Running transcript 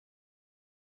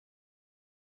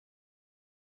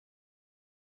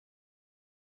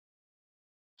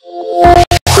Hi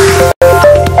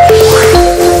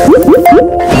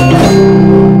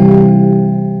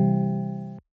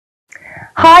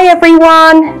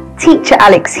everyone, Teacher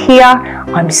Alex here.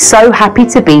 I'm so happy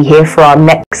to be here for our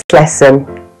next lesson.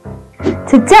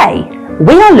 Today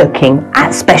we are looking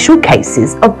at special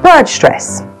cases of word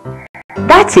stress.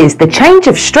 That is the change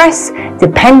of stress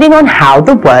depending on how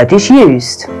the word is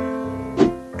used.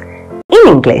 In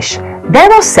English,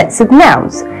 there are sets of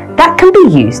nouns that can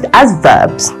be used as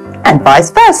verbs and vice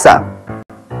versa.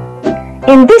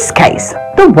 In this case,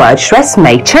 the word stress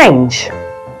may change.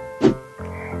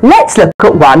 Let's look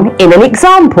at one in an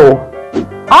example.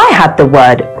 I have the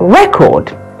word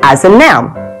record as a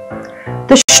noun.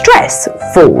 The stress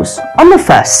falls on the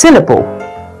first syllable.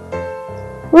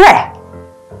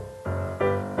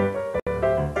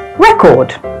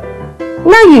 Record.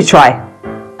 Now you try.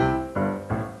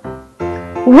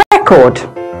 Record.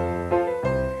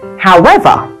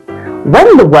 However,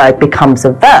 when the word becomes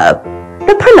a verb,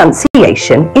 the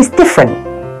pronunciation is different.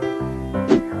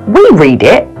 We read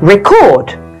it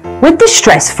record, with the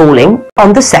stress falling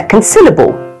on the second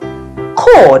syllable.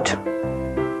 Cord.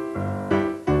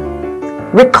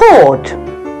 Record.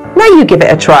 Now you give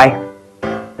it a try.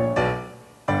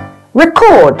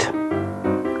 Record.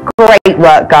 Great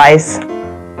work, guys.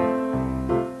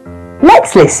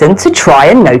 Let's listen to try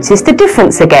and notice the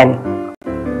difference again.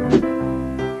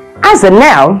 As a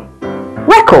noun,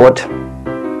 record.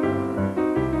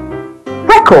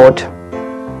 Record.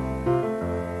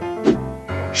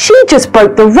 She just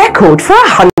broke the record for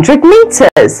 100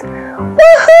 meters.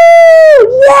 Woohoo!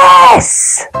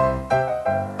 Yes!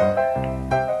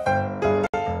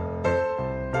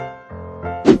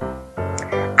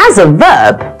 As a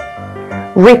verb,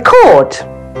 record.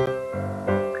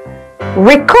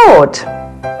 Record.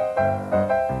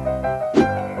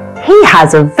 He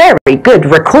has a very good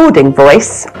recording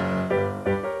voice.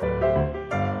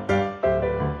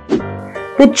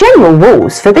 The general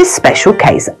rules for this special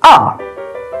case are: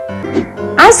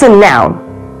 as a noun,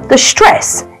 the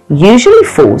stress usually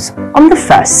falls on the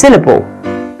first syllable,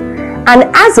 and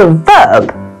as a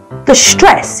verb, the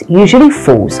stress usually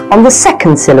falls on the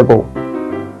second syllable.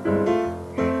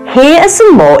 Here are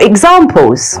some more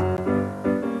examples.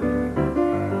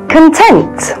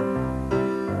 Content.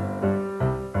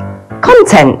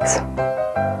 Content.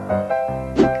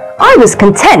 I was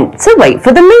content to wait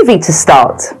for the movie to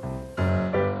start.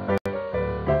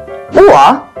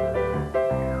 Or,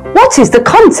 what is the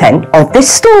content of this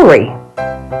story?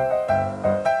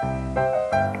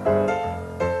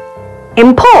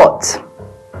 Import.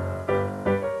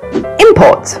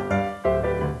 Import.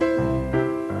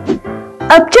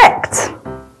 Object.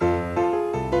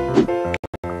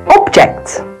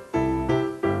 Object.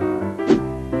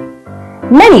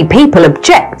 Many people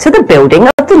object to the building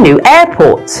of the new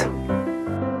airport.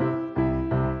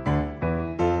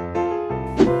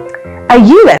 A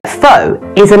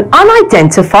UFO is an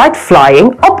unidentified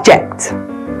flying object.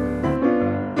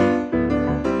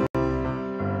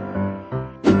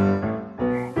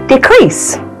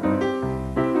 Decrease.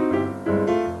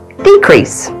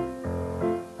 Decrease.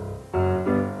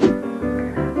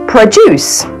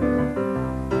 Produce.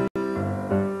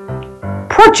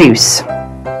 Produce.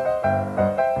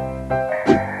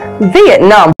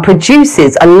 Vietnam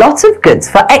produces a lot of goods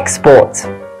for export.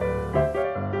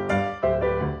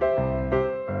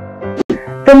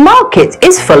 The market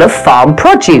is full of farm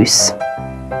produce.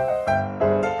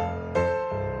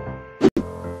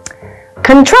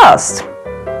 Contrast.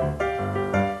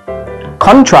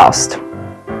 Contrast.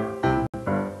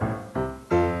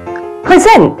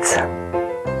 Present.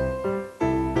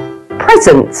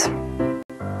 Present.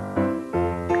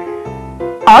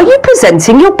 Are you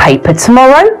presenting your paper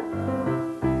tomorrow?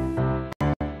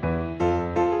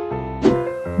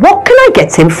 What can I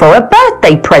get him for a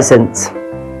birthday present?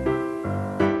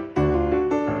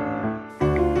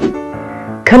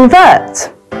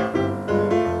 Convert.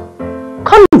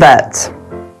 Convert.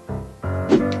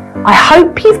 I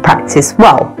hope you've practiced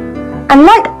well, and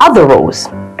like other rules,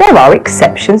 there are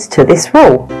exceptions to this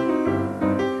rule.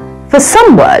 For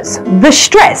some words, the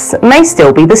stress may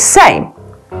still be the same,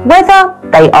 whether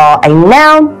they are a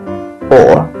noun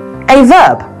or a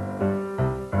verb.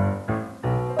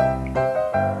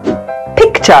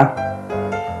 Picture.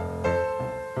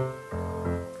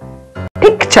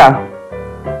 Picture.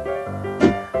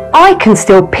 I can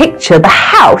still picture the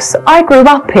house I grew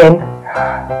up in.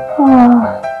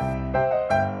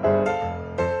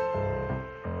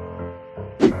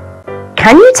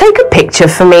 Can you take a picture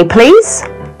for me, please?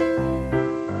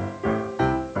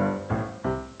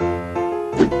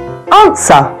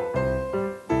 Answer.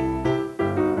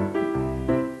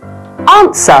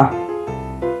 Answer.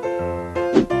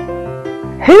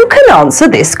 Who can answer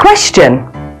this question?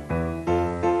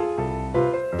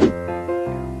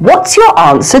 What's your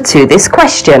answer to this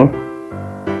question?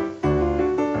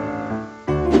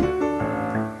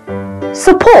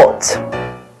 Support.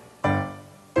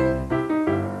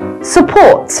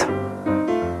 Support.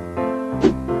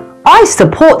 I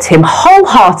support him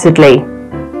wholeheartedly.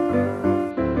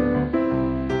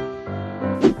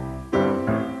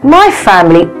 My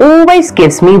family always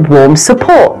gives me warm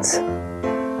support.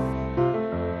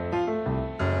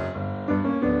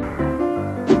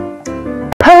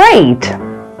 Parade.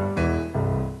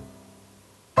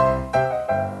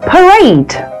 Parade.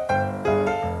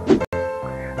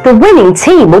 The winning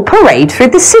team will parade through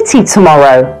the city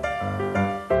tomorrow.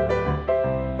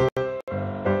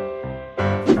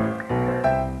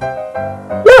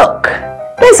 Look,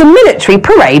 there's a military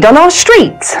parade on our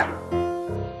street.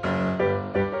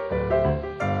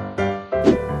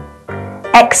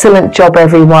 Excellent job,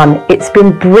 everyone. It's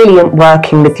been brilliant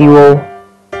working with you all.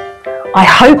 I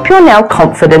hope you're now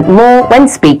confident more when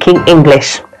speaking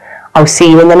English. I'll see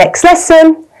you in the next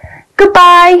lesson.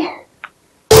 Goodbye.